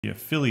the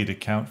affiliate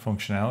account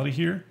functionality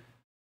here.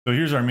 So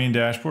here's our main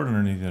dashboard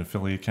underneath the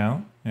affiliate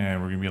account,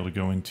 and we're going to be able to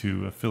go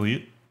into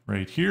affiliate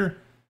right here.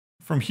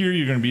 From here,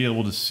 you're going to be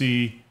able to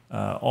see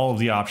all of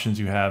the options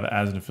you have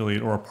as an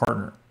affiliate or a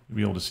partner. You'll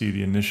be able to see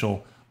the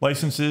initial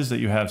licenses that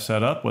you have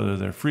set up, whether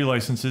they're free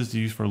licenses to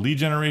use for lead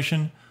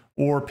generation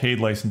or paid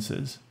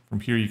licenses. From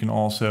here, you can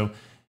also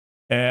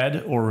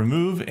add or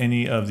remove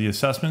any of the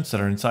assessments that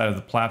are inside of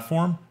the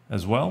platform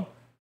as well,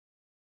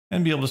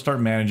 and be able to start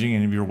managing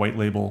any of your white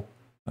label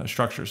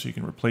structure. So you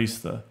can replace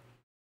the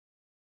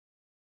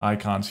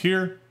icons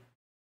here,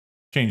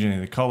 change any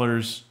of the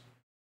colors.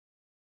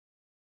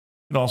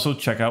 You can also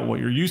check out what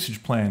your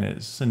usage plan is.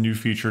 It's a new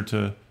feature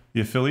to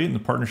the affiliate and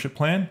the partnership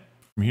plan.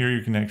 From here,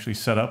 you can actually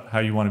set up how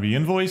you want to be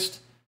invoiced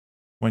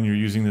when you're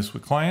using this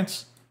with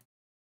clients,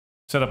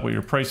 set up what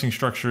your pricing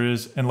structure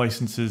is and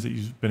licenses that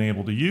you've been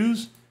able to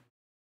use,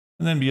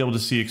 and then be able to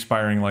see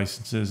expiring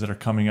licenses that are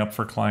coming up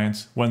for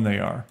clients when they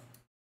are.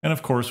 And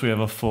of course, we have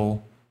a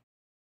full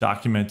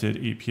documented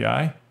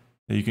API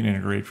that you can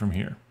integrate from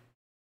here.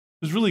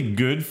 It's really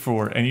good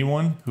for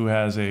anyone who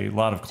has a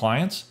lot of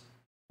clients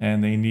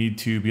and they need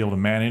to be able to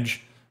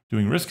manage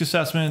doing risk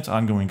assessments,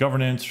 ongoing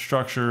governance,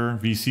 structure,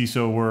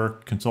 vCISO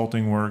work,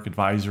 consulting work,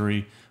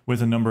 advisory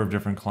with a number of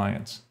different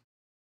clients.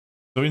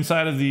 So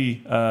inside of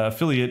the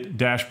affiliate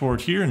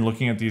dashboard here and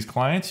looking at these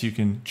clients, you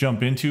can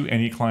jump into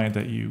any client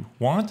that you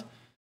want,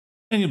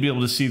 and you'll be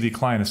able to see the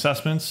client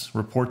assessments,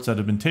 reports that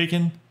have been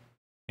taken,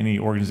 any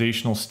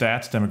organizational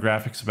stats,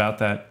 demographics about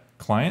that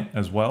client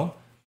as well.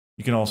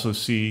 You can also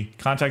see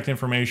contact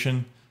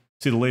information,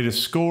 see the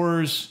latest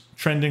scores,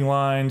 trending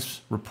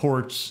lines,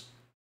 reports.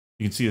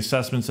 You can see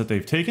assessments that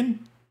they've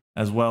taken,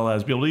 as well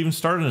as be able to even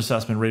start an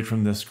assessment right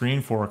from this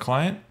screen for a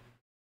client.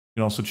 You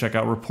can also check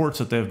out reports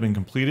that have been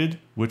completed,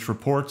 which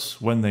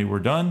reports, when they were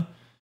done,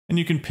 and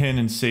you can pin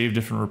and save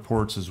different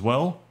reports as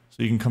well,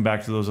 so you can come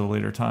back to those at a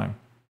later time.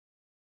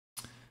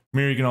 From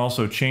here, you can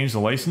also change the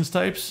license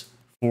types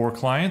for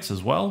clients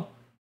as well.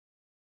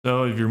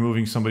 So if you're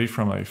moving somebody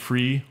from a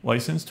free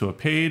license to a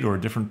paid or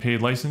a different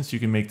paid license, you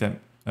can make that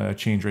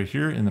change right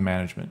here in the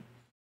management.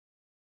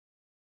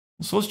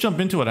 So let's jump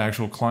into an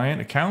actual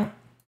client account,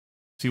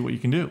 see what you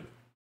can do.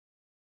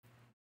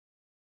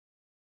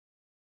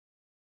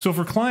 So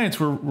for clients,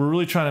 we're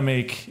really trying to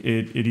make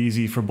it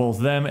easy for both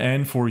them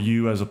and for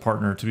you as a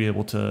partner to be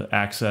able to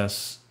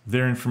access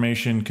their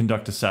information,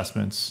 conduct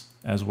assessments,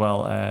 as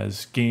well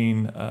as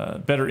gain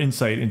better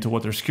insight into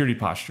what their security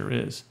posture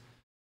is.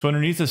 So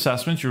underneath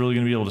assessments, you're really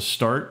going to be able to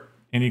start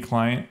any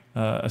client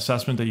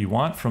assessment that you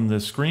want from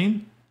this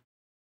screen,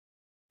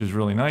 which is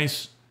really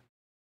nice.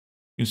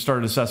 You can start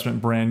an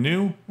assessment brand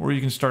new, or you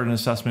can start an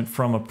assessment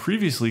from a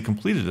previously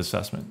completed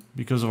assessment.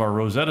 Because of our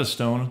Rosetta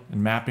Stone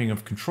and mapping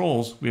of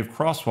controls, we have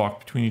crosswalk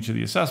between each of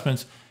the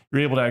assessments.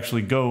 You're able to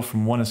actually go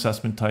from one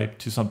assessment type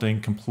to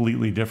something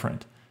completely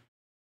different.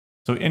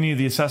 So any of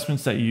the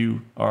assessments that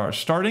you are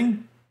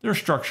starting, they're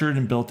structured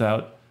and built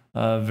out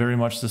very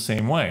much the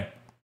same way.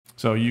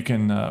 So you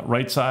can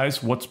right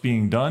size what's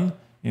being done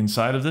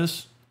inside of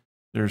this.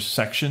 There's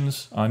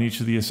sections on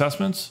each of the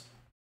assessments,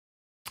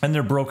 and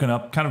they're broken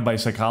up kind of by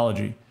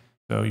psychology.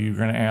 So you're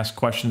going to ask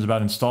questions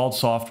about installed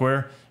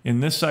software in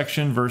this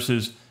section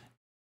versus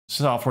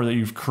software that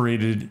you've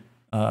created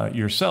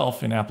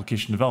yourself in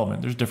application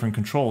development. There's different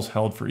controls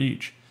held for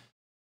each.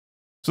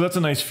 So that's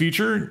a nice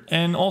feature.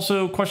 And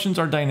also questions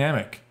are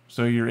dynamic.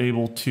 So you're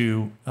able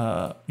to,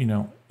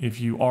 if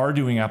you are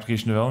doing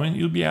application development,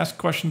 you'll be asked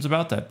questions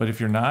about that. But if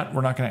you're not,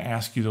 we're not going to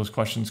ask you those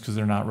questions because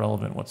they're not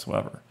relevant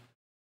whatsoever.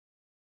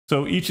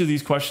 So each of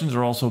these questions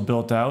are also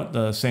built out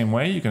the same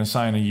way. You can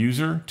assign a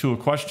user to a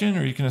question,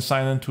 or you can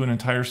assign them to an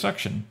entire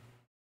section.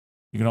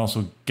 You can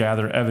also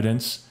gather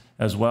evidence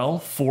as well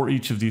for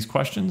each of these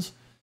questions.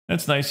 And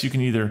it's nice, you can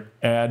either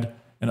add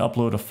and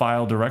upload a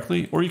file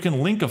directly, or you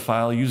can link a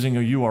file using a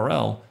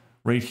URL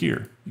right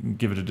here. You can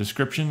give it a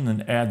description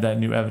and add that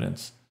new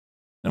evidence.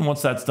 And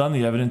once that's done,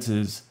 the evidence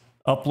is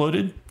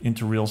uploaded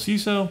into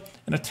RealCISO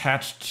and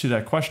attached to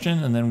that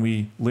question, and then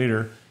we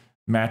later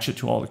match it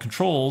to all the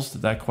controls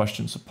that that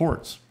question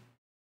supports.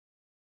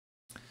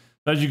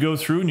 As you go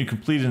through and you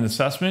complete an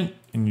assessment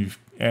and you've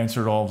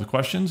answered all of the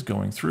questions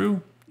going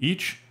through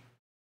each,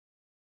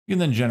 you can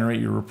then generate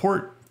your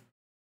report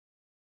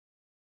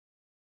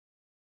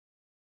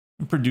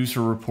and produce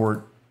a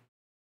report.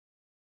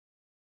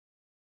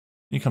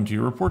 You come to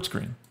your report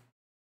screen.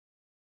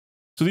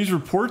 So these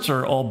reports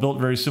are all built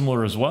very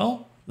similar as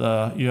well.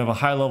 You have a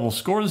high-level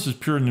score. This is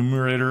pure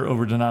numerator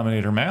over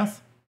denominator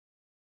math.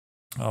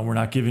 We're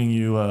not giving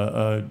you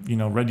a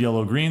red,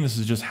 yellow, green. This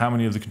is just how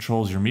many of the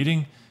controls you're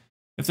meeting.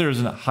 If there is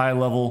a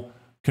high-level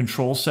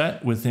control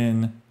set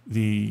within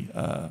the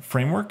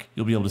framework,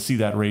 you'll be able to see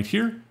that right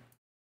here.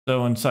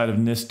 So inside of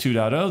NIST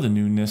 2.0, the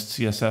new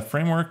NIST CSF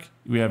framework,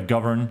 we have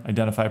govern,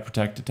 identify,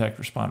 protect, detect,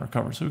 respond,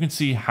 recover. So we can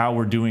see how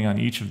we're doing on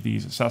each of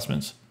these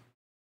assessments.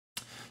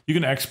 You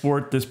can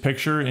export this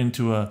picture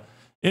into an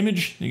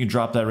image. You can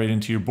drop that right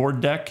into your board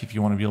deck if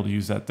you want to be able to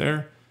use that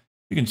there.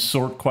 You can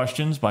sort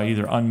questions by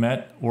either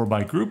unmet or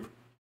by group.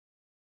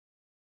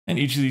 And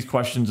each of these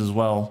questions as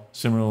well,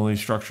 similarly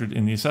structured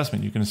in the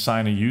assessment. You can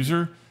assign a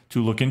user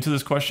to look into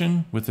this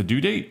question with the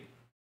due date.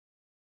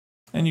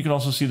 And you can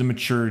also see the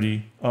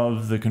maturity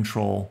of the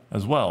control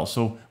as well.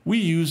 So we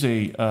use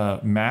a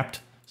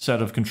mapped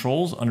set of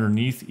controls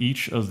underneath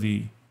each of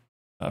the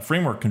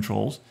framework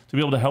controls to be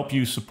able to help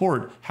you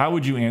support how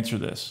would you answer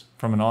this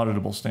from an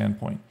auditable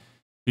standpoint.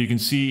 So you can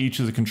see each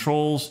of the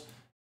controls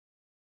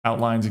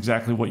outlines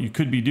exactly what you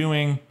could be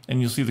doing, and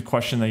you'll see the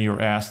question that you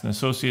were asked and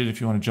associated. If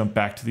you want to jump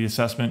back to the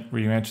assessment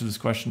where you answer this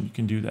question, you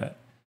can do that.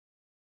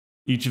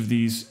 Each of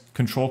these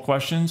control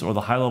questions or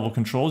the high-level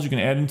controls you can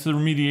add into the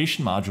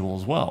remediation module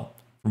as well.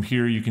 From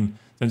here, you can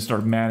then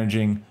start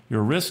managing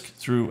your risk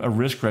through a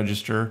risk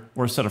register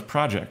or a set of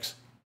projects.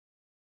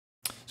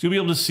 So you'll be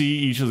able to see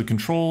each of the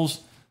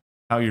controls,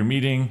 how you're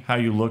meeting, how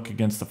you look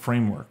against the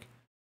framework.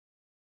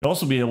 You'll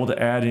also be able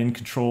to add in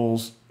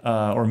controls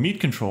or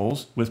meet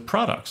controls with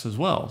products as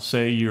well.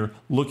 Say you're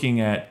looking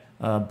at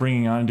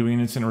bringing on doing an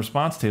incident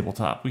response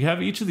tabletop. We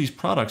have each of these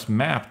products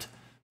mapped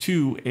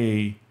to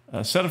a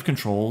set of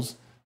controls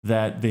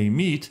that they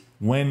meet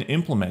when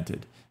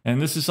implemented.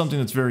 And this is something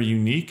that's very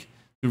unique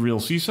to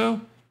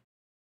RealCISO.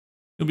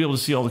 You'll be able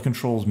to see all the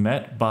controls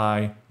met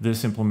by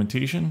this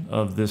implementation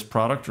of this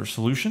product or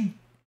solution.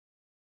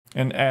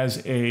 And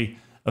as a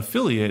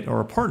affiliate or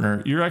a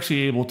partner, you're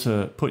actually able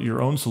to put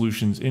your own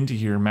solutions into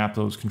here and map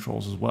those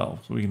controls as well.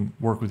 So we can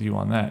work with you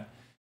on that.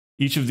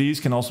 Each of these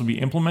can also be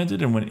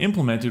implemented. And when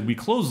implemented, we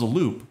close the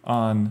loop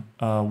on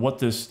what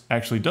this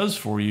actually does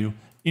for you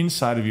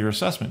inside of your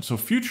assessment. So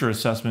future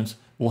assessments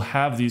will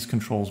have these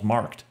controls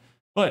marked.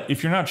 But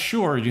if you're not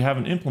sure, you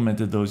haven't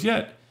implemented those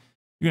yet,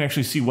 you can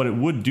actually see what it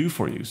would do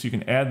for you. So you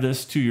can add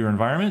this to your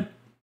environment.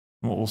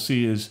 And what we'll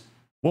see is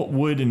what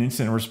would an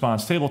incident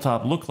response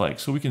tabletop look like?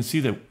 So we can see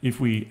that if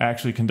we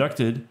actually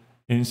conducted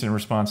an incident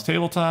response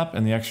tabletop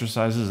and the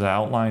exercises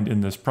outlined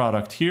in this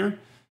product here,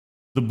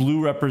 the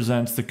blue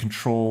represents the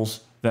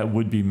controls that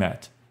would be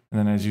met. And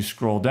then as you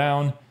scroll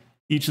down,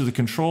 each of the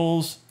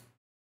controls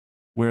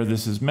where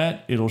this is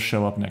met, it'll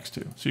show up next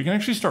to. So you can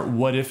actually start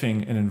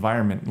what-ifing an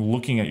environment and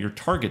looking at your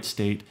target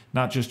state,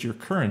 not just your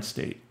current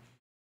state.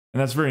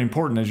 And that's very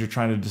important as you're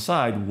trying to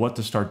decide what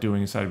to start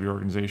doing inside of your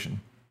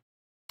organization.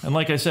 And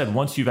like I said,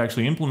 once you've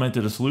actually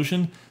implemented a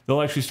solution,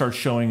 they'll actually start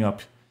showing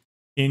up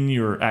in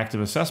your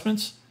active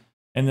assessments.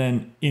 And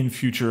then in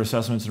future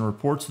assessments and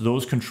reports,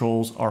 those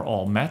controls are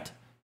all met,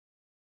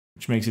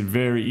 which makes it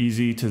very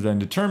easy to then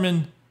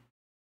determine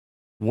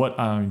what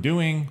I'm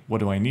doing, what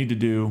do I need to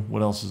do,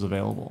 what else is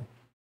available.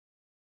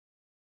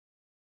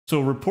 So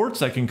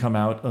reports that can come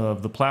out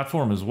of the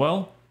platform as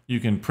well.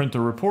 You can print a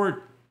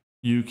report,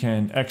 you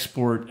can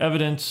export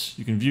evidence,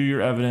 you can view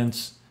your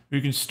evidence, or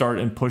you can start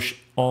and push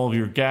all of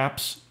your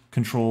gaps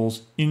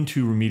controls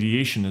into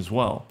remediation as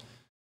well.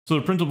 So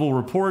the printable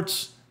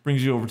reports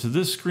brings you over to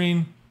this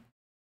screen,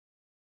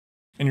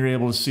 and you're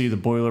able to see the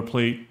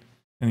boilerplate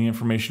and the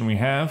information we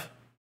have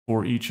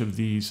for each of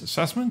these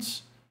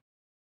assessments.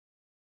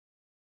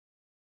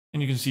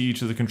 And you can see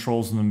each of the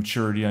controls and the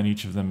maturity on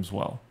each of them as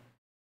well.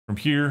 From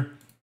here,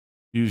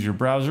 use your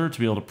browser to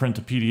be able to print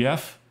a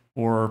PDF,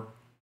 or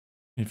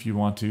if you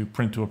want to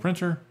print to a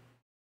printer,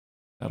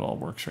 that all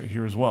works right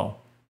here as well.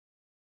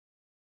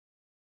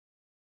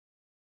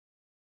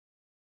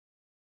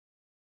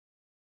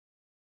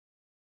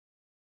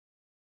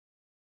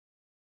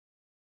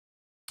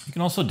 You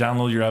can also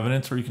download your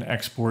evidence, or you can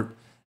export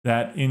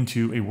that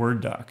into a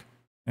Word doc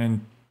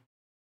and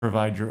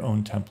provide your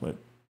own template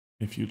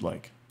if you'd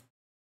like.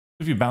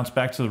 If you bounce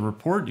back to the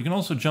report, you can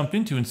also jump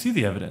into and see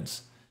the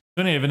evidence.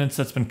 So any evidence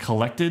that's been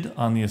collected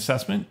on the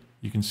assessment,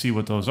 you can see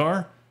what those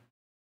are.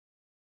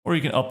 Or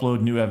you can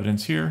upload new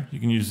evidence here. You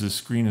can use this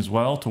screen as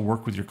well to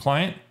work with your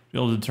client, be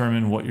able to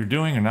determine what you're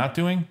doing or not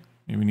doing.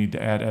 Maybe we need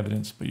to add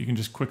evidence, but you can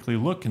just quickly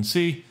look and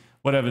see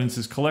what evidence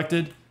is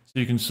collected so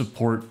you can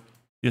support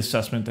the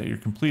assessment that you're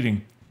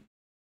completing.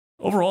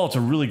 Overall, it's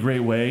a really great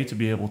way to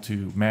be able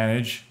to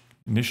manage,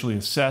 initially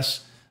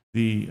assess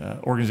the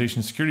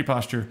organization's security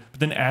posture, but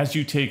then as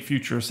you take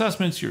future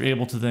assessments, you're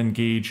able to then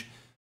gauge,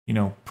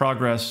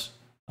 progress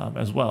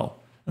as well.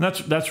 And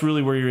that's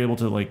really where you're able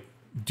to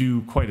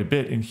do quite a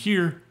bit. And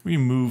here we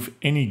move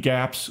any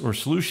gaps or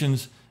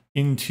solutions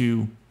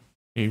into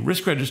a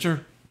risk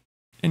register,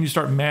 and you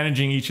start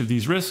managing each of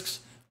these risks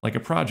like a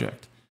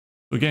project.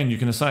 So again, you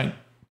can assign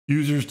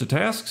users to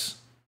tasks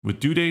with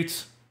due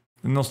dates,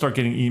 and they'll start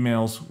getting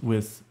emails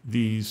with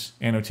these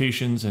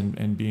annotations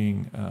and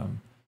being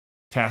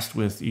tasked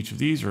with each of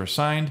these or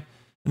assigned.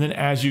 And then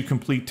as you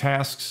complete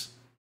tasks,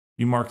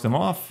 you mark them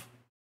off.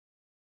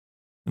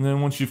 And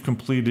then once you've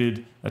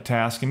completed a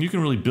task, and you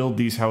can really build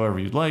these however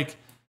you'd like,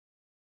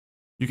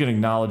 you can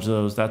acknowledge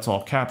those. That's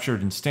all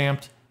captured and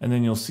stamped. And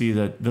then you'll see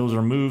that those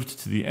are moved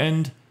to the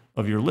end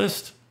of your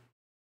list.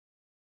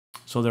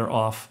 So they're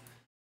off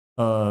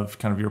of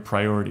kind of your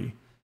priority.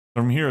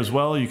 From here as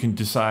well, you can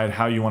decide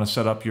how you want to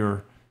set up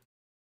your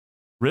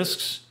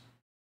risks,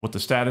 what the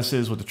status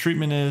is, what the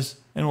treatment is,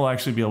 and we'll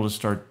actually be able to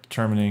start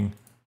determining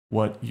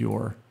what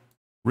your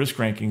risk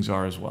rankings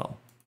are as well.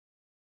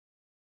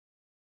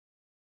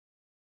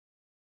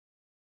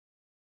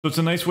 So it's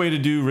a nice way to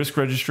do risk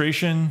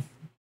registration,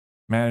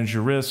 manage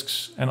your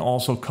risks, and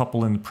also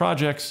couple in the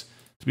projects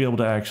to be able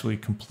to actually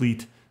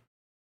complete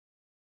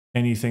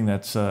anything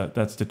that's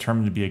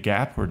determined to be a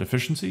gap or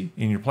deficiency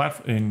in your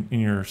platform, in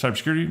your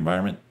cybersecurity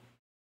environment.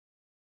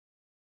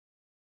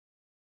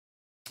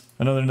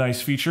 Another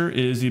nice feature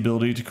is the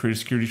ability to create a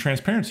security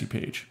transparency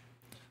page.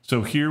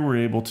 So here we're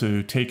able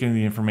to take in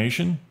the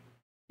information.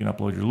 You can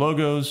upload your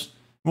logos.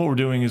 What we're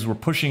doing is we're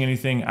pushing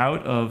anything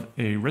out of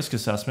a risk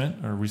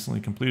assessment or recently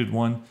completed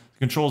one, the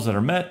controls that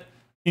are met,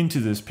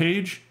 into this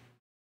page.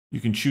 You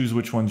can choose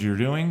which ones you're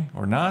doing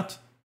or not.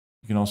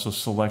 You can also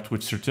select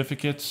which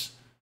certificates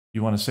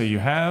you want to say you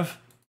have.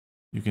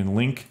 You can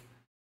link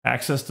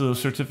access to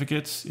those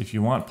certificates if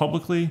you want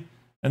publicly.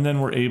 And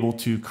then we're able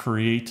to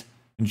create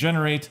and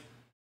generate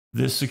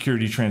this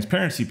security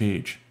transparency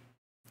page.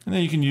 And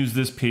then you can use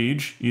this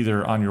page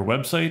either on your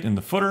website in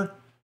the footer,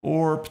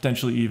 or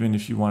potentially even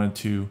if you wanted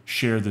to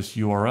share this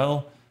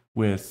URL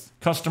with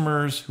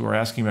customers who are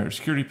asking about your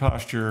security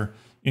posture,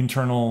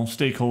 internal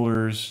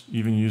stakeholders,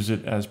 even use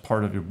it as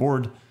part of your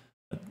board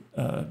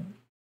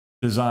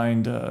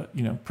designed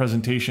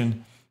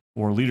presentation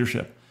or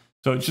leadership.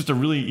 So it's just a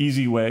really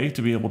easy way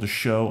to be able to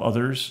show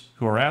others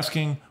who are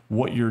asking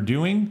what you're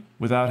doing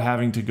without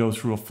having to go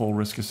through a full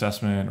risk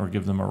assessment or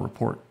give them a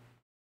report.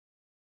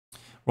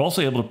 We're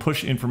also able to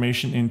push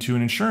information into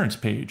an insurance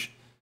page.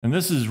 And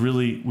this is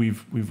really,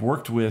 we've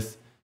worked with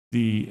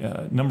the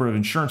number of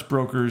insurance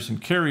brokers and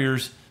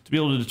carriers to be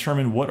able to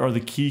determine what are the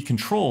key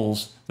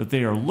controls that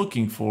they are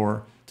looking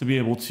for to be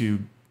able to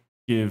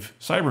give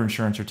cyber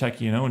insurance or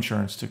tech E&O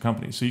insurance to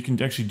companies. So you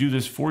can actually do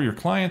this for your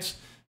clients,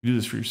 you do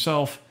this for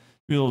yourself,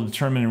 be able to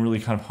determine and really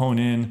kind of hone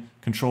in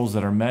controls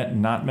that are met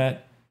and not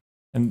met.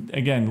 And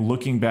again,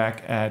 looking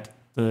back at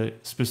the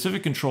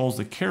specific controls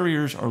that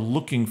carriers are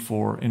looking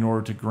for in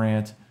order to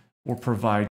grant or provide